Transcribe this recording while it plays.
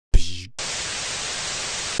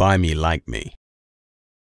Buy me like me.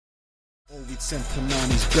 We sent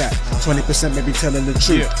Panani's back. 20% maybe telling the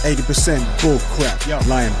truth, 80% bull crap.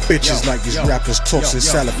 Lying bitches like these rappers tossing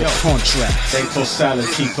salad for contracts. They toast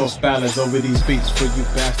salads, he toast ballads over these beats for you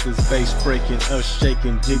bastards. Bass breaking, us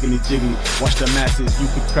shaking, jiggly jiggly. Watch the masses, you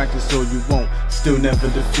could practice or you won't. Still never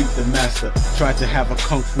defeat the master. Tried to have a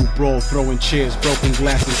kung fu brawl, throwing chairs, broken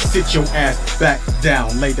glasses. Sit your ass back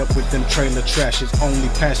down, laid up with them trailer trashes. Only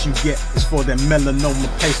pass you get is for them melanoma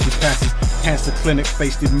pastry passes. Cancer clinic,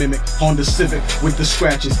 faced it mimic, Honda Civic with the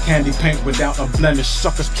scratches, candy paint without a blemish.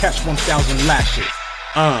 Suckers catch 1,000 lashes.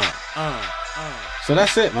 So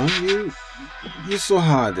that's it, man. You saw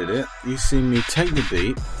how I did it. You see me take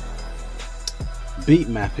the beat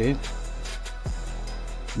map it,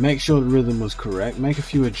 make sure the rhythm was correct, make a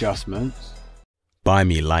few adjustments. Buy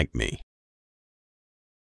me like me.